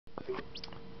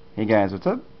Hey guys, what's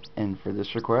up? And for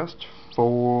this request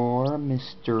for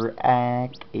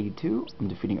MrAac82, I'm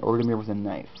defeating Orgodemir with a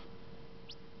knife.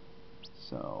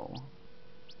 So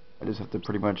I just have to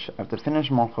finish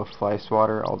him off with fly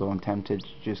swatter, although I'm tempted to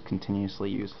just continuously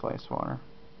use fly swatter.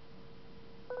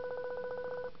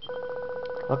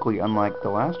 Luckily, unlike the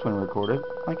last one recorded,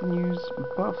 I can use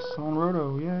buffs on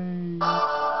Roto. Yay!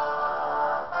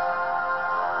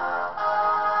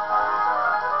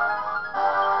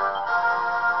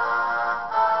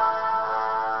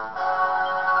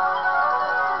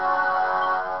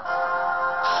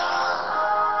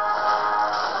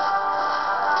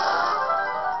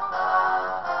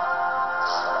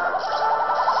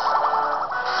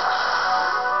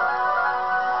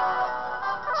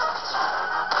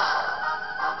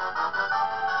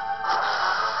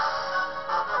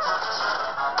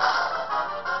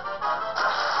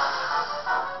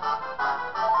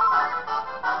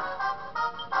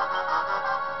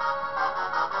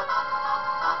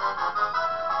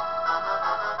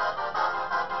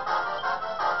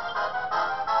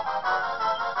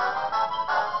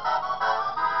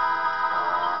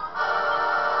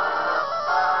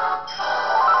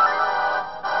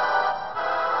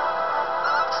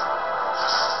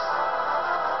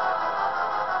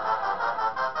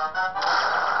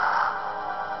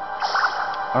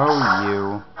 Oh,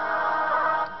 you.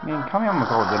 I mean, Kamiyama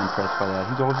was always been impressed by that.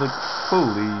 He's always like,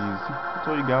 please, that's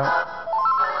all you got?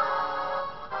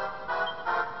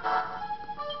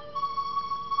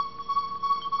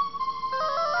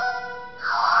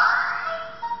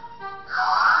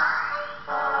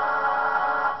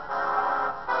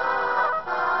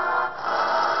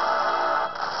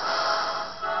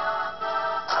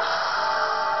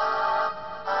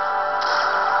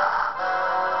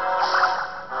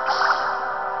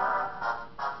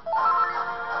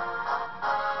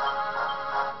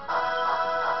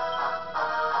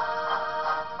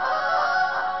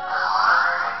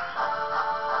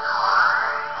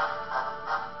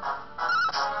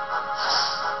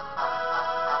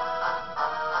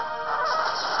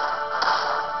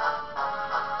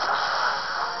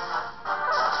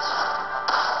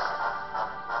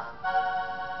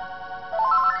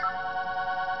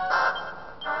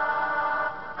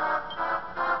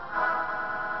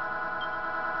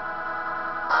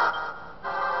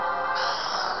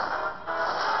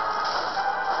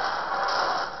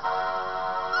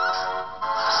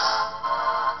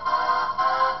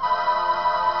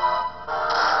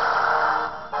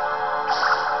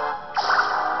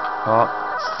 Oh.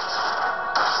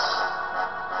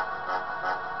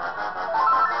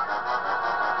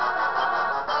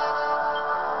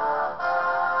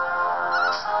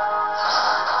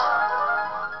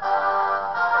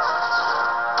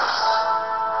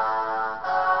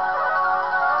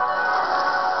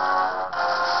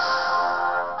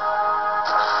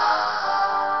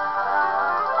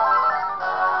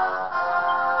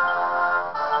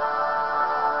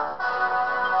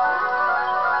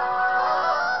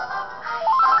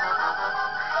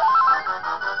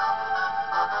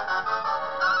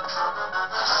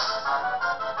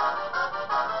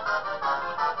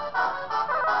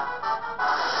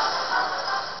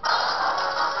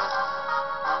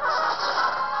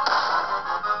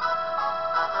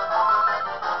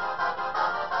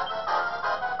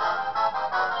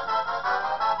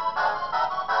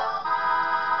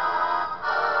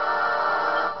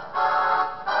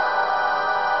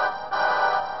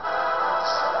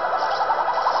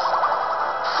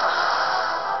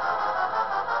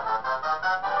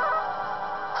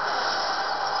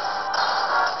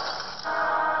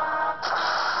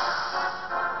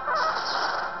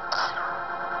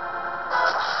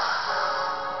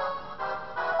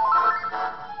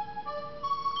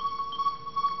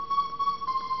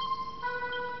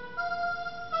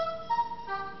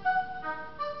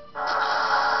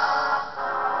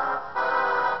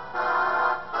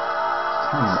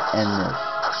 End this.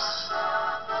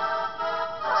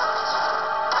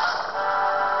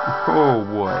 Oh,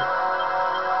 what?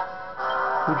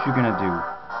 What you gonna do?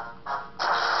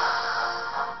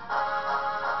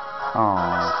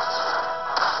 Aww.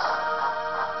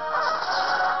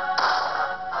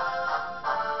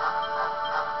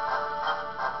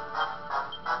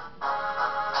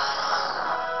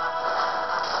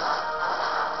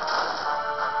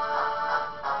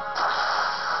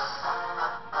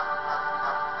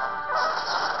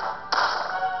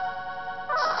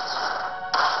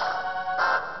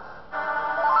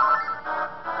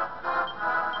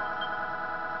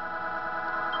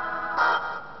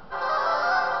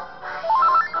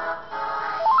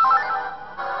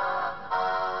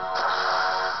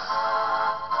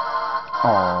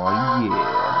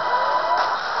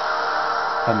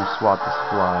 Time to swat this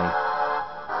fly.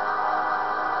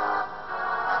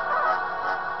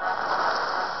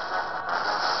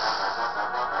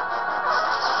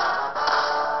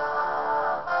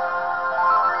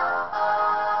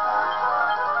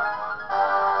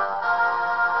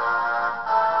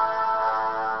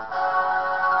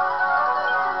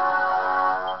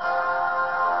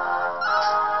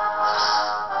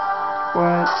 What?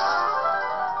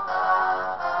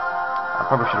 I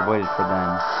probably should have waited for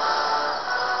then.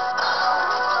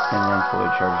 And then fully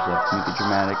charged up to make it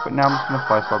dramatic. But now I'm just gonna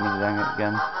fly swap into dang it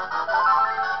again.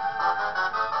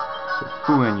 So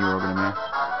foo in you, Orgodemir.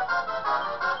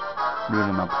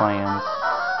 Ruining my plans.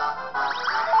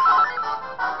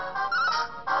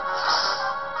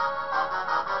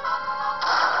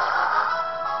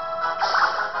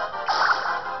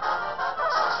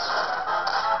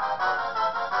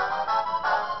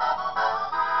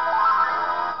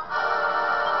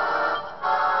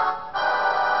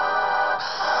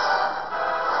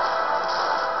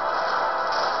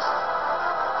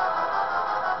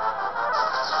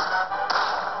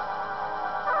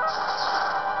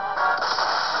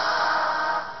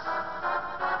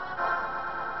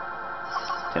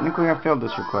 Technically I failed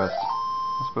this request.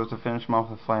 I was supposed to finish him off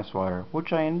with a fly swatter,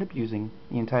 which I ended up using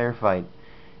the entire fight,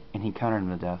 and he countered him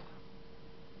to death.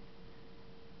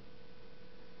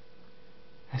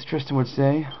 As Tristan would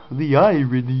say, the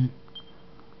irony.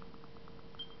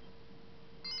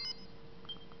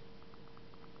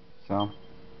 So,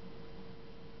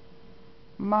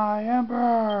 my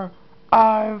emperor,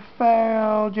 I've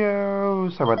failed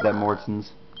you. Sorry about that, Mortsons.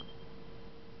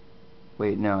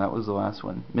 Wait, no, that was the last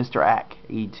one.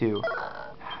 MrAac82's.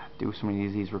 Do so many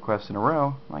of these requests in a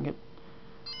row, I get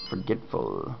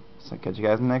forgetful. So catch you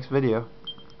guys in the next video.